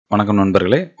வணக்கம்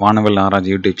நண்பர்களே, வானவில் நாராஜ்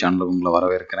யூடியூப் சேனலுக்கு உங்களை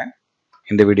வரவேற்கிறேன்.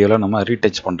 இந்த வீடியோவில் நம்ம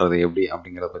ரீடச் பண்ணுறது எப்படி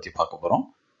அப்படிங்கிறத பற்றி பார்க்க போகிறோம்.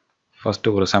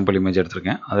 ஃபஸ்ட்டு ஒரு சாம்பிள் இமேஜ்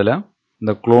எடுத்திருக்கேன். அதில்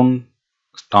இந்த க்ளோன்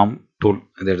ஸ்டாம்ப் டூல்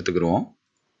இதை எடுத்துக்கிடுவோம்.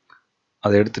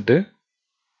 அதை எடுத்துகிட்டு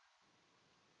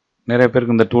நிறைய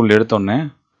பேருக்கு இந்த டூல் எடுத்தோடனே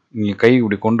நீங்கள் கை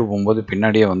இப்படி கொண்டு போகும்போது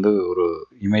பின்னாடியே ஒரு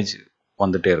இமேஜ்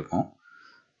வந்துகிட்டே இருக்கும்.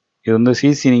 இது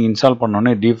சிசி நீங்கள் இன்ஸ்டால்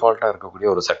பண்ணோன்னே டிஃபால்ட்டாக இருக்கக்கூடிய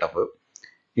ஒரு செட்டப்பு.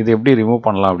 இது எப்படி ரிமூவ்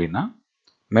பண்ணலாம் அப்படின்னா,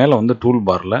 மேலே டூல்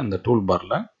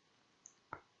பாரில்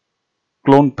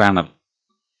க்ளோன் பேனல்,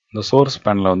 இந்த சோர்ஸ்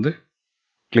பேனலை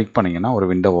கிளிக் பண்ணிங்கன்னா ஒரு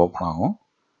விண்டோ ஓப்பன் ஆகும்.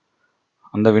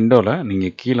 அந்த விண்டோவில்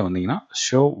நீங்கள் கீழே வந்தீங்கன்னா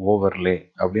ஷோ ஓவர்லே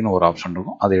அப்படின்னு ஒரு ஆப்ஷன்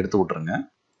இருக்கும். அதை எடுத்து விட்ருங்க.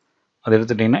 அதை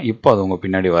எடுத்துட்டிங்கன்னா இப்போ அது உங்கள்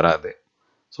பின்னாடி வராது.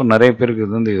 ஸோ நிறைய பேருக்கு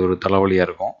இது ஒரு தலைவலியாக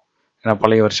இருக்கும். ஏன்னா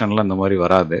பழைய வெர்ஷனில் இந்த மாதிரி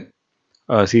வராது.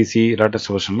 சிசி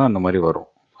லேட்டஸ்ட் வெர்ஷனில் அந்த மாதிரி வரும்.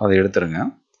 அதை எடுத்துருங்க.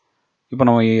 இப்போ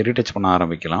நம்ம ரீடச் பண்ண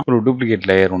ஆரம்பிக்கலாம். ஒரு டூப்ளிகேட்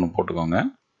லேயர் ஒன்று போட்டுக்கோங்க.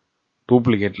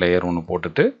 டூப்ளிகேட் லேயர் ஒன்று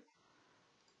போட்டுட்டு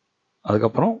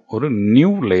அதுக்கப்புறம் ஒரு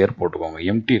நியூ லேயர் போட்டுக்கோங்க.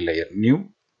 எம்டி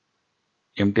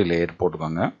லேயர்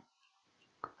போட்டுக்கோங்க.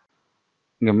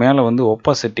 இங்கே மேலே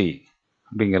ஒப்பாசிட்டி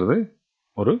அப்படிங்கிறது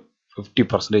ஒரு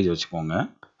 50% வச்சுக்கோங்க.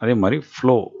 அதே மாதிரி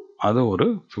ஃப்ளோ அது ஒரு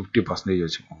 50%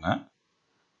 வச்சுக்கோங்க.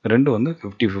 ரெண்டு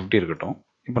 50-50 இருக்கட்டும்.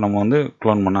 இப்போ நம்ம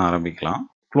க்ளோன் பண்ண ஆரம்பிக்கலாம்.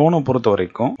 க்ளோனை பொறுத்த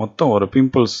வரைக்கும் மொத்தம் ஒரு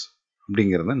பிம்பிள்ஸ்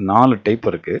அப்படிங்கிறது 4 டைப்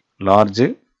இருக்குது. Large,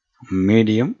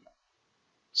 medium,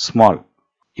 small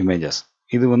images.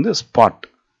 இது ஸ்பாட்.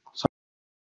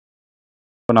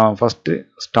 இப்போ நான் ஃபஸ்ட்டு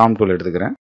ஸ்டாம்ப் டூல்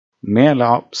எடுத்துக்கிறேன். மேலே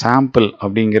சாம்பிள்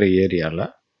அப்படிங்கிற ஏரியாவில்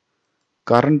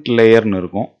கரண்ட் லேயர்னு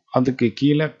இருக்கும். அதுக்கு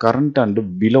கீழே கரண்ட் அண்டு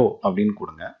பிலோ அப்படின்னு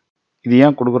கொடுங்க. இது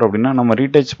ஏன் கொடுக்குறோம் அப்படின்னா, நம்ம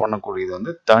ரீடச்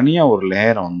பண்ணக்கூடியது தனியாக ஒரு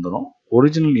லேயரை வந்துடும்.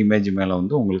 ஒரிஜினல் இமேஜ் மேலே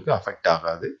உங்களுக்கு அஃபெக்ட்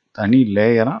ஆகாது. தனி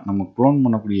லேயராக நம்ம க்ளோன்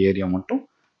பண்ணக்கூடிய ஏரியா மட்டும்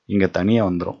இங்கே தனியாக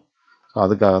வந்துடும். ஸோ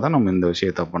அதுக்காக தான் நம்ம இந்த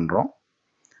விஷயத்தை பண்ணுறோம்.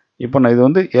 இப்போ நான்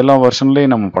இது எல்லா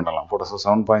வெர்ஷன்லேயும் நம்ம பண்ணலாம். ஃபோட்டோஷாப்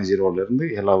 7.0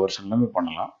 எல்லா வெர்ஷன்லையுமே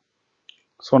பண்ணலாம்.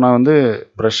 ஸோ நான்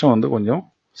ப்ரஷ்ஷை கொஞ்சம்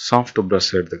சாஃப்ட் ப்ரஷ்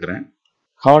எடுத்துக்கிறேன்.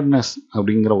 ஹார்ட்னஸ்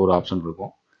அப்படிங்கிற ஒரு ஆப்ஷன்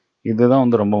இருக்கும்.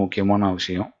 இதுதான் ரொம்ப முக்கியமான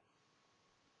விஷயம்.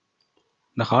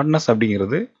 இந்த ஹார்ட்னஸ்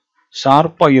அப்படிங்கிறது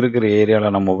ஷார்ப்பாக இருக்கிற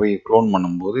ஏரியாவில் நம்ம போய் க்ளோன்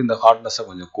பண்ணும்போது இந்த ஹார்ட்னஸை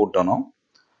கொஞ்சம் கூட்டணும்.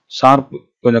 ஷார்ப்பு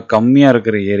கொஞ்சம் கம்மியாக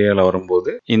இருக்கிற ஏரியாவில்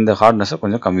வரும்போது இந்த ஹார்ட்னஸை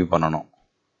கொஞ்சம் கம்மி பண்ணணும்.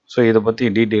 ஸோ இதை பற்றி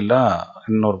டீட்டெயிலாக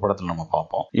இன்னொரு படத்தில் நம்ம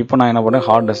பார்ப்போம். இப்போ நான் என்ன பண்ணேன்,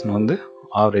 ஹார்ட்னஸ்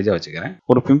ஆவரேஜாக வச்சுக்கிறேன்.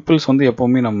 ஒரு பிம்பிள்ஸ்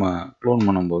எப்போவுமே நம்ம க்ளோன்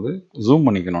பண்ணும்போது ஜூம்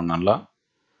பண்ணிக்கணும். நல்லா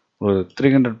ஒரு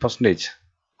 300%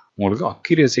 உங்களுக்கு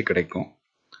அக்யூரேசி கிடைக்கும்.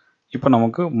 இப்போ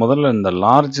நமக்கு முதல்ல இந்த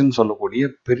லார்ஜ்னு சொல்லக்கூடிய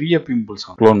பெரிய பிம்பிள்ஸ்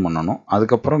க்ளோன் பண்ணணும்.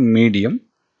 அதுக்கப்புறம் மீடியம்,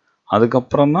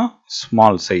 அதுக்கப்புறம் தான்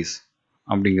ஸ்மால் சைஸ்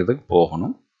அப்படிங்கிறதுக்கு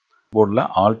போகணும். போர்டில்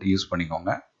ஆல்ட் யூஸ்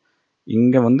பண்ணிக்கோங்க.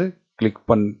 இங்கே கிளிக்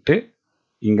பண்ணிட்டு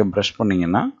இங்கே ப்ரஷ்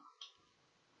பண்ணிங்கன்னா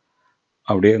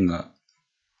அப்படியே இங்கே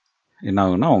என்ன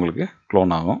ஆகுன்னா உங்களுக்கு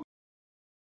க்ளோன் ஆகும்.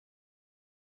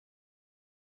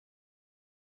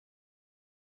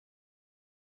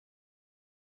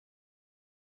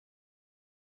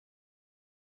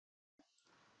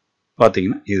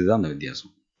 பார்த்தீங்கன்னா இதுதான் அந்த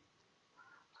வித்தியாசம்.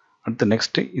 அடுத்து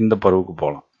நெக்ஸ்ட்டு இந்த பருவுக்கு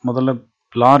போகலாம். முதல்ல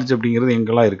லார்ஜ் அப்படிங்கிறது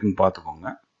எங்கெல்லாம் இருக்குதுன்னு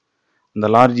பார்த்துக்கோங்க. இந்த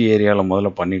லார்ஜ் ஏரியாவில்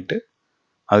முதல்ல பண்ணிவிட்டு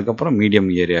அதுக்கப்புறம்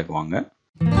மீடியம் ஏரியாவுக்கு வாங்க.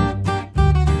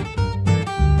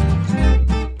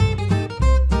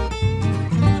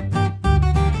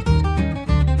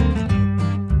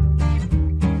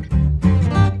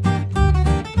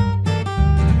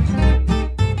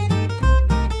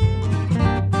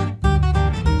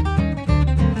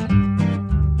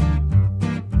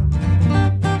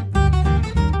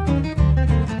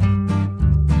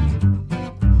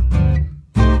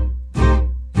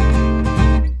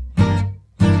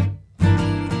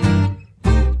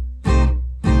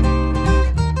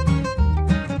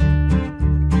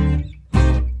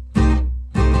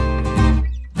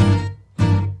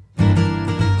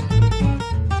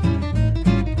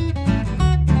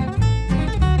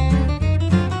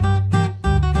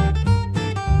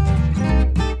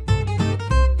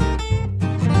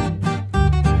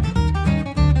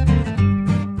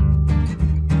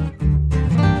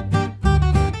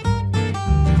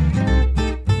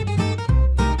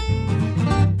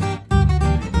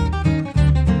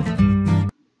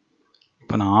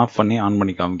 இப்போ நான் ஆஃப் பண்ணி ஆன்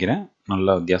பண்ணி காமிக்கிறேன்.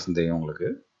 நல்ல வித்தியாசம் தெரியும் உங்களுக்கு.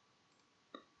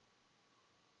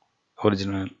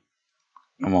 ஒரிஜினல்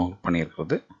நம்ம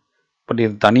பண்ணியிருக்கிறது. பட்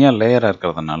இது தனியாக லேயராக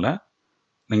இருக்கிறதுனால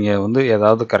நீங்கள்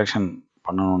ஏதாவது கரெக்ஷன்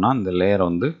பண்ணணுன்னா இந்த லேயரை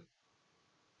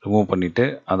ரிமூவ் பண்ணிவிட்டு,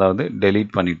 அதாவது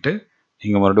டெலீட் பண்ணிவிட்டு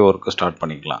நீங்கள் மறுபடியும் ஒர்க்கு ஸ்டார்ட்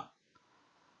பண்ணிக்கலாம்.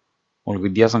 உங்களுக்கு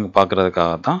வித்தியாசம்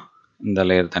பார்க்குறதுக்காக தான் இந்த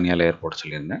லேயர் தனியாக லேயர் போட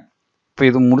சொல்லியிருந்தேன். இப்போ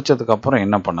இது முடித்ததுக்கப்புறம்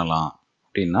என்ன பண்ணலாம்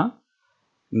அப்படின்னா,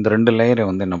 இந்த 2 லேயரை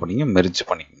என்ன பண்ணிங்க மெர்ஜ்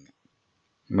பண்ணிக்கோங்க.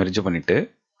 மெர்ஜ் பண்ணிவிட்டு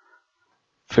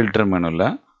ஃபில்டர் மெனுவில்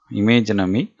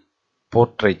இமேஜினமி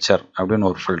போர்ட்ரைச்சர் அப்படின்னு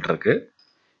ஒரு ஃபில்டர் இருக்குது.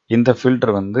 இந்த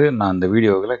ஃபில்டர் வந்து நான் இந்த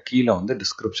வீடியோவில் கீழே வந்து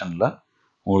டிஸ்கிரிப்ஷனில்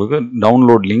உங்களுக்கு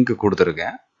டவுன்லோட் லிங்க்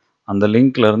கொடுத்துருக்கேன். அந்த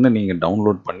லிங்க்லேருந்து நீங்கள்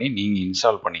டவுன்லோட் பண்ணி நீங்கள்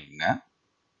இன்ஸ்டால் பண்ணிக்கோங்க.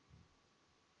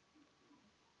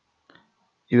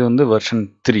 இது வந்து வெர்ஷன்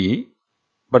 3.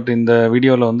 பட் இந்த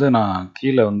வீடியோவில் வந்து நான்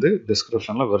கீழே வந்து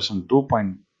டிஸ்கிரிப்ஷனில் வெர்ஷன்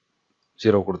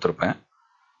 2.0 கொடுத்துருப்பேன்.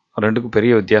 ரெண்டுக்கும்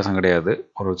பெரிய வித்தியாசம் கிடையாது,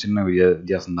 ஒரு சின்ன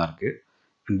வித்தியாசம் தான் இருக்குது.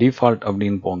 டிஃபால்ட்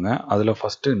அப்படின்னு போங்க. அதில்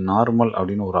ஃபஸ்ட்டு நார்மல்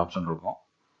அப்படின்னு ஒரு ஆப்ஷன் இருக்கும்,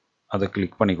 அதை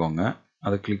கிளிக் பண்ணிக்கோங்க.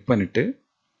 அதை கிளிக் பண்ணிவிட்டு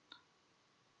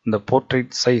இந்த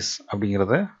போர்ட்ரைட் சைஸ்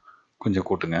அப்படிங்கிறத கொஞ்சம்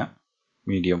கூட்டுங்க,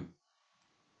 மீடியம்.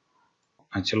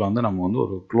 ஆக்சுவலாக வந்து நம்ம வந்து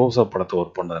ஒரு க்ளோஸ்அப் படத்தை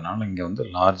ஒர்க் பண்ணுறதுனால இங்கே வந்து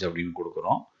லார்ஜ் அப்படின்னு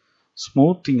கொடுக்குறோம்.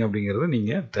 ஸ்மூத்திங் அப்படிங்கிறது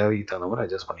நீங்கள் தேவைக்கு தகுந்த மாதிரி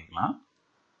அட்ஜஸ்ட் பண்ணிக்கலாம்.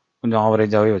 கொஞ்சம்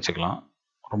ஆவரேஜாகவே வச்சுக்கலாம்,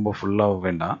 ரொம்ப ஃபுல்லாக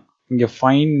வேண்டாம். இங்கே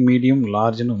ஃபைன், மீடியம்,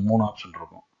 லார்ஜ்னு 3 ஆப்ஷன்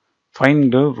இருக்கும்.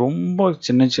 ஃபைன்ங்கிறது ரொம்ப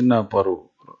சின்ன சின்ன பருவ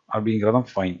அப்படிங்கிறதான்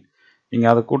ஃபைன்.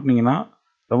 நீங்கள் அதை கூட்டினீங்கன்னா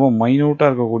ரொம்ப மைன்யூட்டாக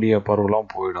இருக்கக்கூடிய பருவெலாம்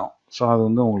போயிடும். ஸோ அது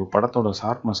வந்து உங்களுக்கு படத்தோட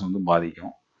ஷார்ப்னஸ் வந்து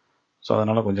பாதிக்கும். ஸோ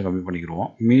அதனால் கொஞ்சம் கம்மி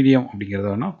பண்ணிக்கிடுவோம். மீடியம் அப்படிங்கிறத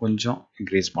வேணால் கொஞ்சம்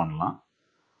இன்க்ரீஸ் பண்ணலாம்.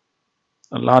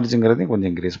 லார்ஜுங்கிறதையும்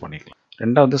கொஞ்சம் இன்க்ரீஸ் பண்ணிக்கலாம்.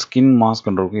 ரெண்டாவது ஸ்கின்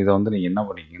மாஸ்க்னு இருக்கும். இதை வந்து நீங்கள் என்ன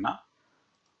பண்ணிக்கிங்கன்னா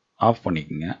ஆஃப்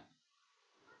பண்ணிக்கோங்க.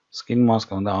 ஸ்கின்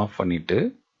மாஸ்க்கை வந்து ஆஃப் பண்ணிவிட்டு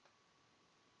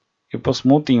இப்போ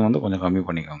ஸ்மூத்திங் வந்து கொஞ்சம் கம்மி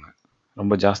பண்ணிக்கோங்க,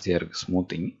 ரொம்ப ஜாஸ்தியாக இருக்குது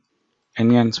ஸ்மூத்திங்.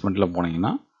 என்ஹான்ஸ்மெண்ட்டில்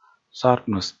போனீங்கன்னா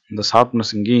ஷார்ப்னஸ், இந்த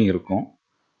ஷார்ப்னஸ் இங்கேயும் இருக்கும்.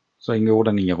 ஸோ இங்கே கூட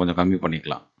நீங்கள் கொஞ்சம் கம்மி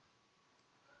பண்ணிக்கலாம்.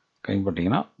 கம்மி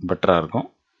பண்ணிங்கன்னா பெட்டராக இருக்கும்.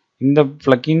 இந்த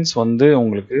ப்ளக்கின்ஸ் வந்து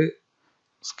உங்களுக்கு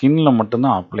ஸ்கின்னில்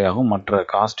மட்டும்தான் அப்ளை ஆகும். மற்ற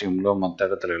காஸ்டியூம்லையோ மற்ற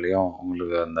இடத்துலையோ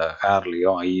உங்களுக்கு அந்த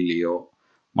ஹேர்லேயோ ஐலேயோ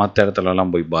மற்ற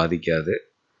இடத்துலலாம் போய் பாதிக்காது.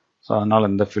 ஸோ அதனால்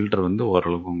இந்த ஃபில்டர் வந்து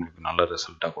ஓரளவுக்கு உங்களுக்கு நல்ல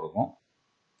ரிசல்ட்டாக கொடுக்கும்.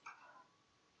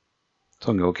 ஸோ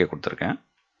இங்கே ஓகே கொடுத்துருக்கேன்.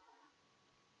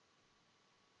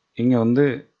 இங்கே வந்து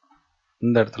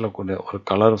இந்த இடத்துல கூட ஒரு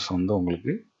கலர்ஸ் வந்து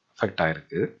உங்களுக்கு எஃபெக்ட்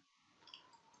ஆகிருக்கு.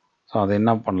 ஸோ அதை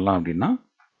என்ன பண்ணலாம் அப்படின்னா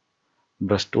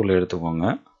ப்ரஷ் டூல் எடுத்துக்கோங்க.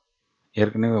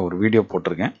 ஏற்கனவே ஒரு வீடியோ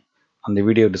போட்டிருக்கேன், அந்த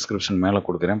வீடியோ டிஸ்கிரிப்ஷன் மேலே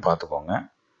கொடுக்குறேன், பார்த்துக்கோங்க.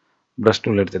 ப்ரஷ்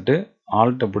டூல் எடுத்துகிட்டு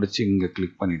ஆல்ட்டை பிடிச்சி இங்கே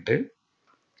கிளிக் பண்ணிவிட்டு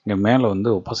இங்கே மேலே வந்து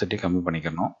ஒப்பாசிட்டி கம்மி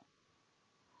பண்ணிக்கணும்,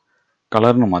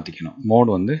 கலர்னு மாற்றிக்கணும்.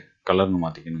 மோடு வந்து கலர்னு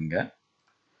மாற்றிக்கணும். இங்கே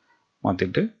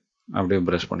மாற்றிட்டு அப்படியே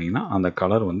ப்ரஷ் பண்ணிங்கன்னா அந்த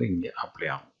கலர் வந்து இங்கே அப்ளை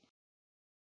ஆகும்.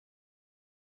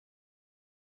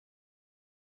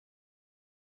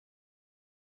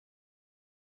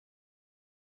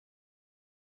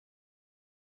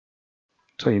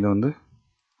 ஸோ இது வந்து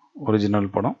ஒரிஜினல்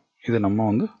படம், இது நம்ம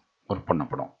வந்து ஒர்க் பண்ண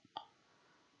படம்.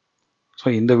 ஸோ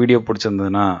இந்த வீடியோ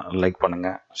பிடிச்சிருந்ததுன்னா லைக்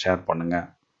பண்ணுங்கள், ஷேர் பண்ணுங்கள்,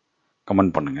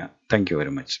 கமெண்ட் பண்ணுங்கள். Thank you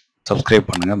very much. சப்ஸ்கிரைப்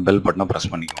பண்ணுங்கள், பெல் பட்டனை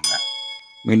ப்ரெஸ் பண்ணிக்கோங்க.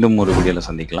 மீண்டும் ஒரு வீடியோவில்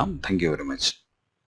சந்திக்கலாம். Thank you very much.